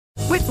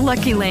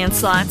Lucky Land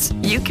Slots,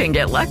 you can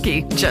get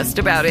lucky just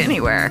about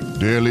anywhere.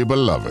 Dearly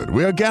beloved,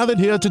 we are gathered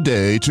here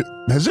today to...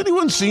 Has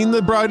anyone seen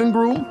the bride and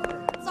groom?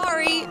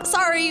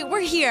 Sorry, we're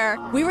here.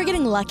 We were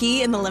getting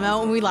lucky in the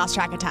limo and we lost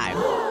track of time.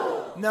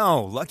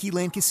 No, Lucky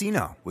Land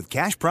Casino, with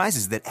cash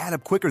prizes that add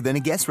up quicker than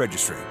a guest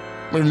registry.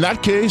 In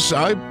that case,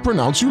 I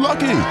pronounce you lucky.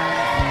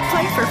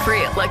 Play for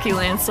free at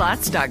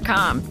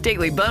LuckyLandSlots.com.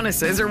 Daily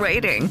bonuses are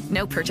waiting.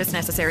 No purchase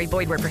necessary.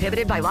 Void where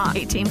prohibited by law.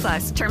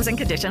 18+. Terms and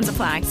conditions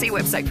apply. See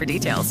website for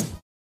details.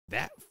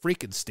 That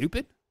freaking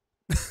stupid?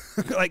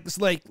 like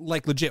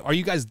legit. Are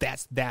you guys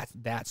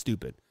that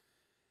stupid?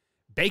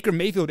 Baker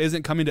Mayfield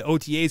isn't coming to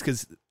OTAs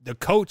because the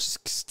coach,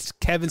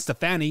 Kevin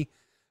Stefanski,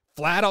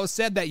 flat out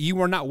said that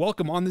you are not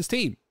welcome on this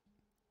team.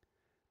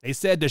 They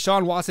said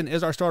Deshaun Watson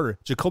is our starter.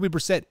 Jacoby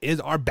Brissett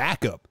is our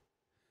backup.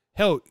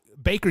 Hell,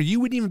 Baker, you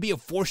wouldn't even be a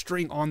fourth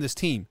string on this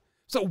team.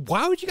 So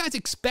why would you guys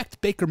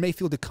expect Baker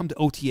Mayfield to come to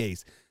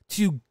OTAs,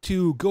 to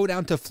go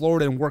down to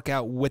Florida and work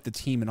out with the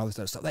team and all this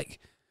other stuff? Like,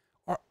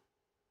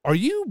 are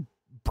you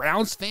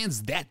Browns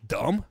fans that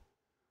dumb?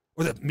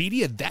 Or the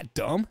media that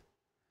dumb?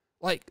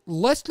 Like,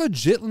 let's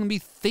legitimately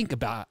think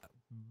about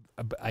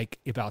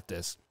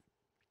this.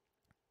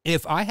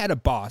 If I had a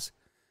boss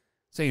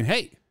saying,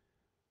 hey,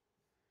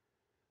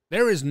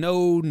 there is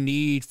no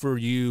need for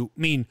you.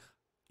 I mean,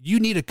 you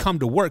need to come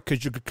to work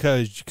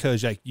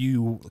because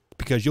you'll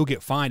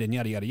get fined and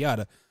yada yada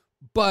yada.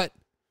 But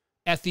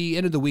at the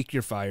end of the week,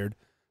 you're fired.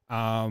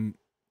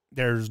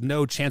 There's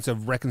no chance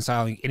of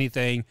reconciling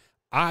anything.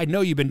 I know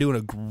you've been doing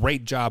a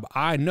great job.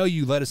 I know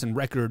you led us in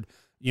record,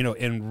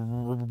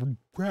 in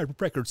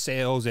record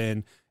sales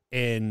and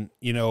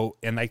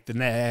like the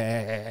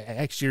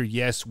next year,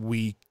 yes,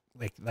 we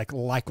like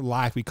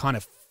we kind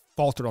of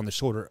faltered on the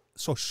shoulders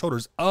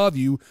of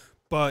you,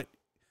 but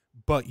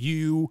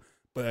you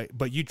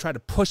try to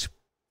push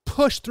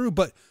through,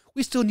 but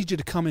we still need you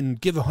to come and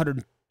give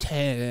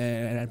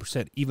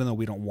 110%, even though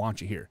we don't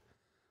want you here.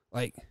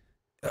 Like,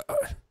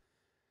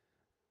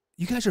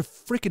 you guys are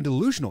freaking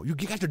delusional. You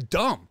guys are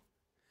dumb.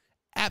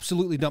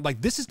 Absolutely dumb.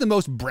 Like, this is the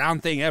most Brown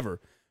thing ever.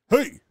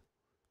 Hey,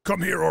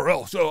 come here or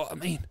else. So, I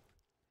mean,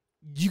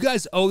 you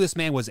guys owe this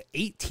man was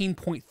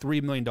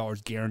 $18.3 million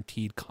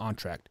guaranteed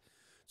contract.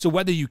 So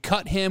whether you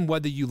cut him,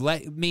 whether you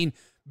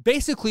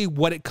basically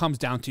what it comes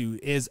down to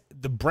is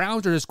the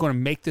Browns are just going to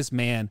make this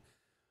man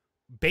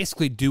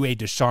basically do a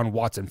Deshaun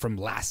Watson from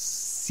last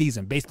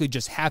season. Basically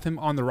just have him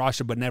on the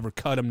roster, but never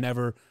cut him,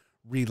 never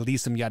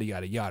release him, yada,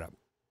 yada, yada.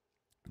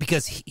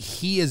 Because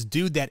he is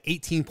due that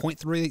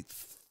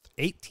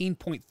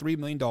 $18.3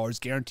 million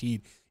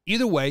guaranteed.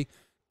 Either way,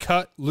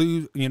 cut,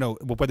 lose,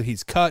 whether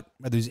he's cut,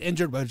 whether he's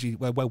injured,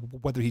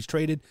 whether he's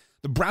traded,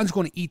 the Browns are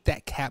going to eat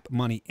that cap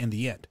money in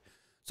the end.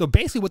 So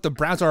basically what the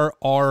Browns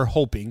are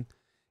hoping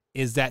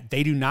is that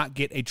they do not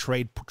get a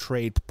trade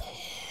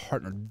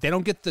partner. They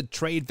don't get the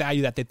trade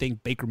value that they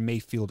think Baker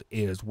Mayfield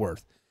is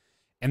worth.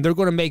 And they're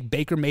going to make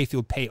Baker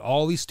Mayfield pay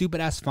all these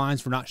stupid-ass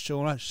fines for not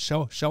showing up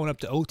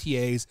to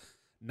OTAs,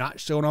 not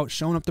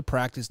showing up to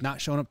practice, not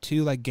showing up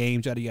to like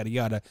games, yada, yada,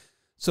 yada.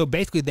 So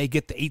basically they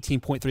get the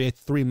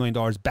 $18.3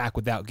 million back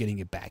without getting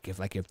it back, if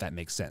that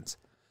makes sense.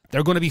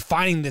 They're going to be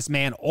fining this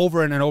man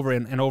over and over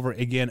and over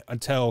again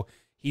until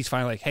he's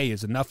finally like, hey,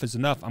 enough is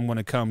enough. I'm going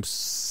to come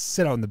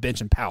sit on the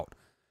bench and pout.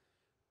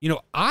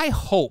 I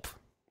hope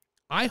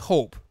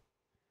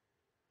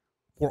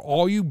for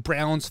all you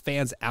Browns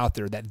fans out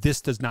there that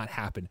this does not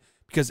happen.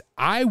 Because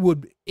I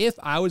would, if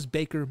I was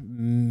Baker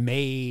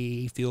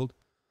Mayfield,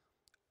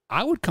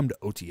 I would come to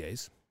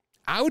OTAs.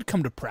 I would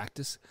come to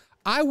practice.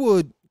 I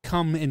would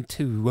come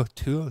into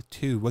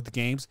the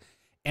games,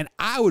 and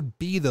I would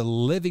be the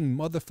living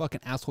motherfucking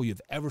asshole you've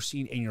ever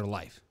seen in your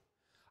life.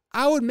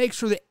 I would make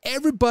sure that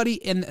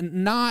everybody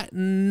not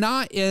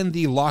in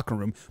the locker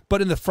room, but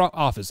in the front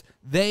office,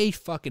 they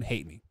fucking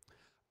hate me.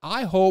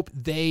 I hope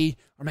they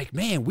are like,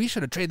 man, we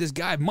should have traded this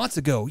guy months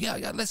ago.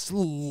 Yeah, let's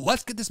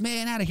get this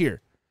man out of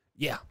here.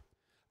 Yeah,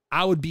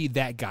 I would be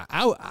that guy.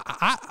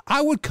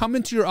 I would come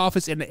into your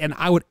office and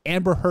I would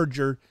Amber Heard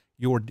your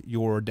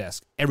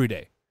desk every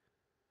day.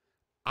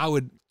 I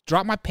would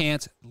drop my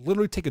pants,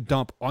 literally take a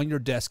dump on your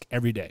desk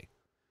every day.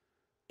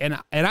 And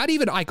I'd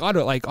even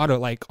autograph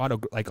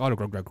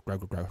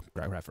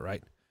it,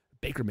 right?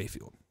 Baker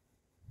Mayfield.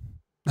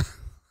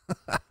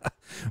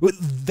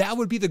 That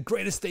would be the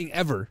greatest thing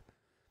ever.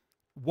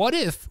 What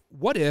if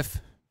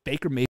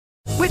Baker Mayfield?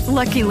 With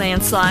Lucky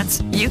Land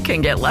Slots, you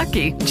can get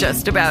lucky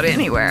just about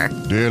anywhere.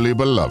 Dearly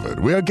beloved,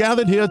 we are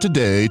gathered here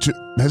today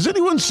to... Has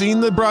anyone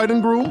seen the bride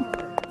and groom?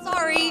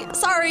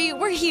 Sorry,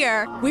 we're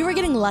here. We were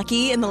getting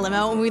lucky in the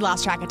limo and we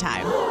lost track of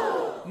time.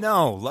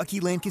 No,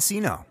 Lucky Land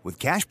Casino, with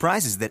cash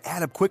prizes that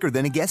add up quicker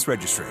than a guest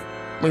registry.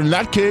 In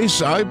that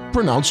case, I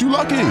pronounce you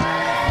lucky.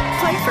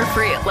 Play for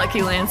free at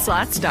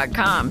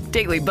LuckyLandSlots.com.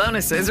 Daily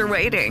bonuses are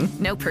waiting.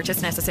 No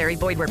purchase necessary.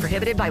 Void where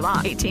prohibited by law.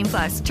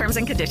 18+. Terms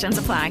and conditions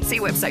apply. See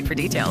website for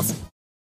details.